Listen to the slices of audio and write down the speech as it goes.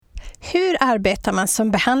Hur arbetar man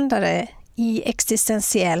som behandlare i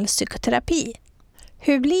existentiell psykoterapi?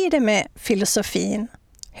 Hur blir det med filosofin,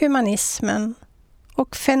 humanismen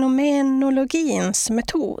och fenomenologins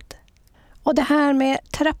metod? Och det här med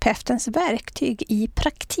terapeutens verktyg i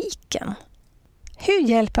praktiken. Hur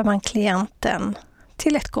hjälper man klienten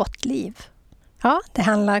till ett gott liv? Ja, det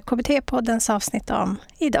handlar KBT-poddens avsnitt om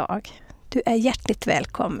idag. Du är hjärtligt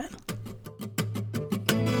välkommen.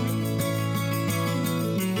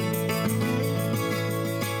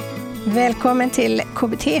 Välkommen till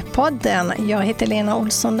KBT-podden. Jag heter Lena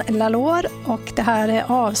Olsson Lalor och det här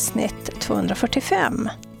är avsnitt 245.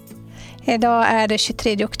 Idag är det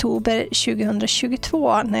 23 oktober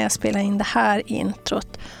 2022 när jag spelar in det här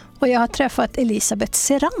introt och jag har träffat Elisabeth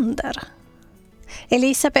Serander.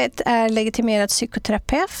 Elisabeth är legitimerad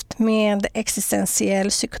psykoterapeut med existentiell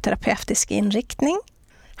psykoterapeutisk inriktning,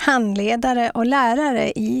 handledare och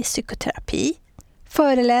lärare i psykoterapi,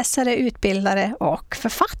 föreläsare, utbildare och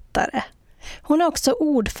författare. Hon är också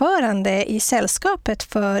ordförande i Sällskapet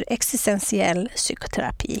för existentiell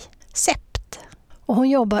psykoterapi, SEPT. Och hon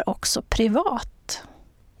jobbar också privat.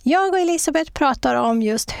 Jag och Elisabeth pratar om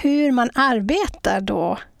just hur man arbetar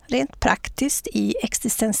då rent praktiskt i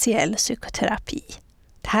existentiell psykoterapi.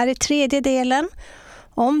 Det här är tredje delen.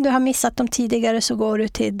 Om du har missat dem tidigare så går du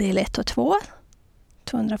till del 1 och 2,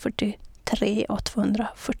 243 och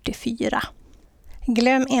 244.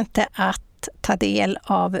 Glöm inte att ta del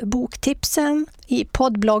av boktipsen i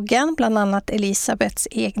poddbloggen, bland annat Elisabeths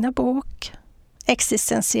egna bok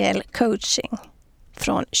Existentiell coaching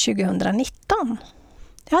från 2019.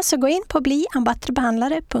 Ja, så gå in på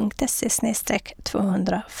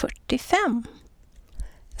bliambattrebehandlare.se/245.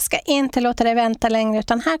 Jag ska inte låta dig vänta längre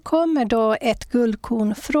utan här kommer då ett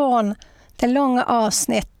guldkorn från det långa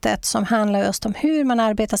avsnittet som handlar just om hur man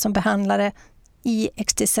arbetar som behandlare i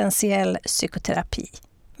existentiell psykoterapi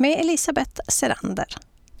med Elisabeth Serander.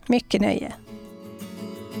 Mycket nöje.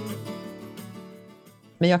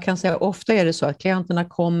 Men jag kan säga ofta är det så att klienterna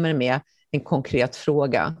kommer med en konkret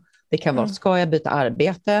fråga. Det kan vara, ska jag byta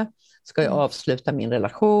arbete? Ska jag avsluta min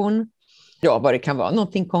relation? Ja, vad det kan vara,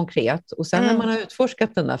 någonting konkret. Och sen när man har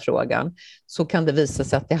utforskat den här frågan så kan det visa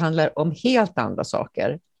sig att det handlar om helt andra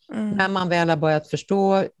saker. När man väl har börjat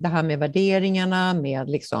förstå det här med värderingarna, med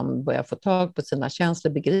liksom börja få tag på sina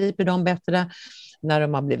känslor, begriper dem bättre, när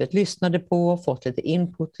de har blivit lyssnade på, fått lite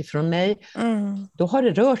input ifrån mig, då har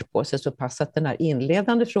det rört på sig så pass att den här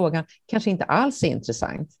inledande frågan kanske inte alls är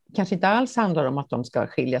intressant. Kanske inte alls handlar om att de ska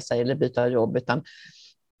skilja sig eller byta jobb, utan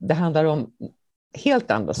det handlar om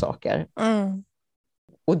helt andra saker.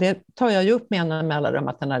 Och det tar jag ju upp med alla dem,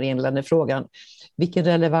 att den här inledande frågan, vilken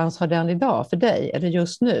relevans har den idag för dig eller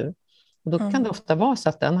just nu? Och då kan det ofta vara så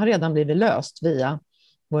att den har redan blivit löst via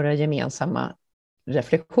våra gemensamma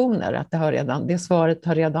reflektioner. Att det svaret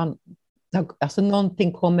har redan, alltså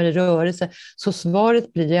någonting kommer i rörelse. Så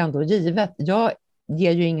svaret blir ju ändå givet. Jag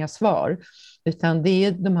ger ju inga svar, utan det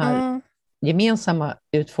är de här gemensamma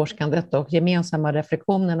utforskandet och gemensamma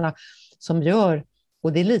reflektionerna som gör.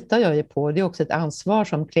 Och det litar jag ju på. Det är också ett ansvar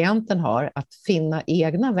som klienten har att finna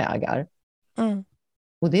egna vägar.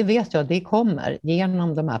 Och det vet jag, det kommer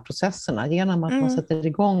genom de här processerna. Genom att man sätter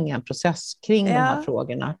igång en process kring de här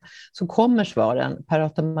frågorna. Så kommer svaren per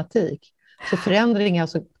automatik. Så förändringar,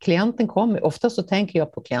 så klienten kommer. Ofta så tänker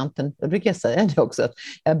jag på klienten. Jag brukar säga det också, att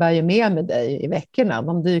jag bär ju med dig i veckorna.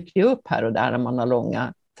 De dyker ju upp här och där när man har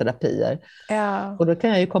långa terapier. Ja. Och då kan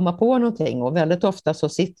jag ju komma på någonting och väldigt ofta så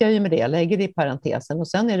sitter jag ju med det, lägger det i parentesen och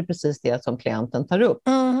sen är det precis det som klienten tar upp.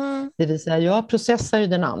 Det vill säga jag processar ju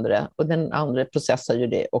den andra och den andra processar ju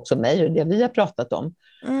det också mig och det vi har pratat om.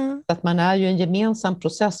 Så att man är ju en gemensam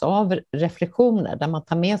process av reflektioner där man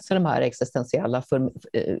tar med sig de här existentiella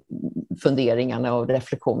funderingarna och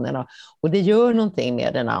reflektionerna och det gör någonting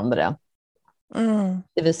med den andra.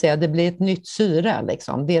 Det vill säga det blir ett nytt syre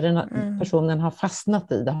liksom. Det den personen har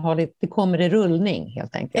fastnat i, det kommer i rullning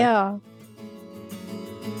helt enkelt.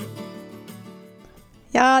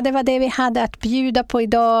 Ja, det var det vi hade att bjuda på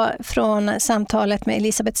idag från samtalet med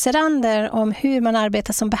Elisabeth Serander om hur man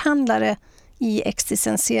arbetar som behandlare i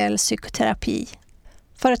existentiell psykoterapi.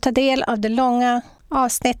 För att ta del av det långa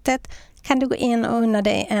avsnittet kan du gå in och unna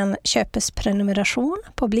dig en köpesprenumeration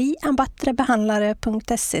på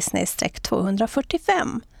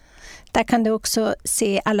bliambattrebehandlare.se/245. Där kan du också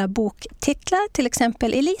se alla boktitlar, till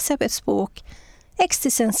exempel Elisabeths bok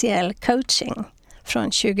Existentiell coaching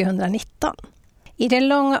från 2019. I det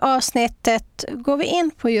långa avsnittet går vi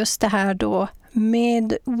in på just det här då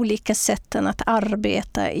med olika sätten att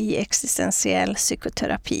arbeta i existentiell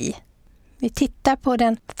psykoterapi. Vi tittar på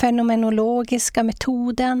den fenomenologiska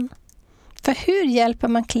metoden, För hur hjälper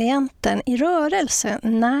man klienten i rörelse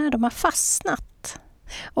när de har fastnat?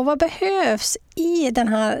 Och vad behövs i den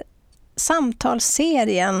här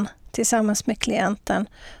samtalsserien tillsammans med klienten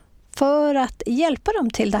för att hjälpa dem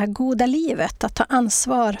till det här goda livet, att ta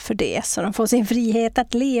ansvar för det så de får sin frihet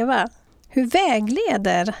att leva? Hur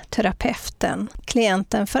vägleder terapeuten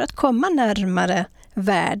klienten för att komma närmare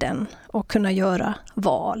världen och kunna göra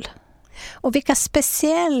val? Och vilka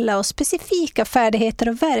speciella och specifika färdigheter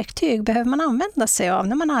och verktyg behöver man använda sig av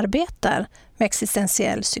när man arbetar med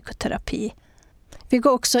existentiell psykoterapi? Vi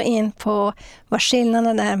går också in på vad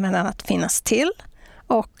skillnaden är mellan att finnas till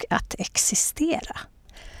och att existera.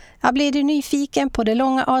 Blir du nyfiken på det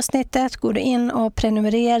långa avsnittet, går du in och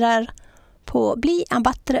prenumererar på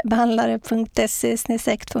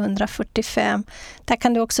bliambattrebehandlare.se/245. Där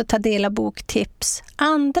kan du också ta del av boktips,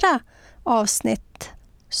 andra avsnitt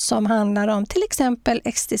som handlar om till exempel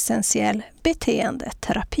existentiell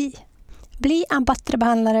beteendeterapi.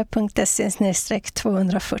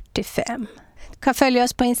 bliambattrebehandlare.se/245. Du kan följa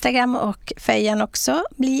oss på Instagram och Fejan också.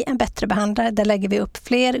 Bli en bättre behandlare. Där lägger vi upp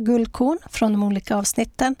fler guldkorn från de olika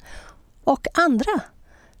avsnitten. Och andra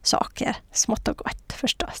saker, smått och gott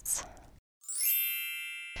förstås.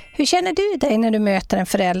 Hur känner du dig när du möter en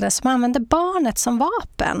förälder som använder barnet som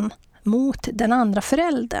vapen mot den andra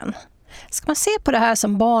föräldern? Ska man se på det här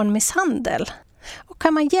som barnmisshandel? Och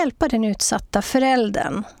kan man hjälpa den utsatta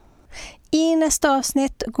föräldern? I nästa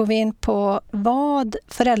avsnitt går vi in på vad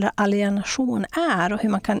föräldraalienation är och hur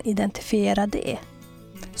man kan identifiera det.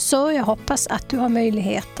 Så jag hoppas att du har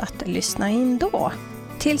möjlighet att lyssna in då.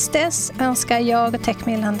 Tills dess önskar jag och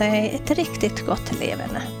Techmillan dig ett riktigt gott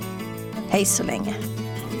leverne. Hej så länge!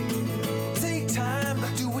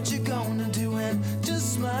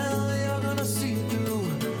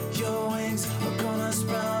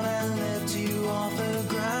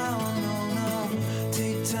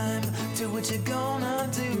 What you gonna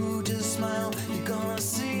do? Just smile. You're gonna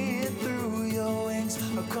see it through. Your wings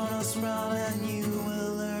are gonna sprout and you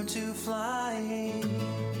will learn to fly.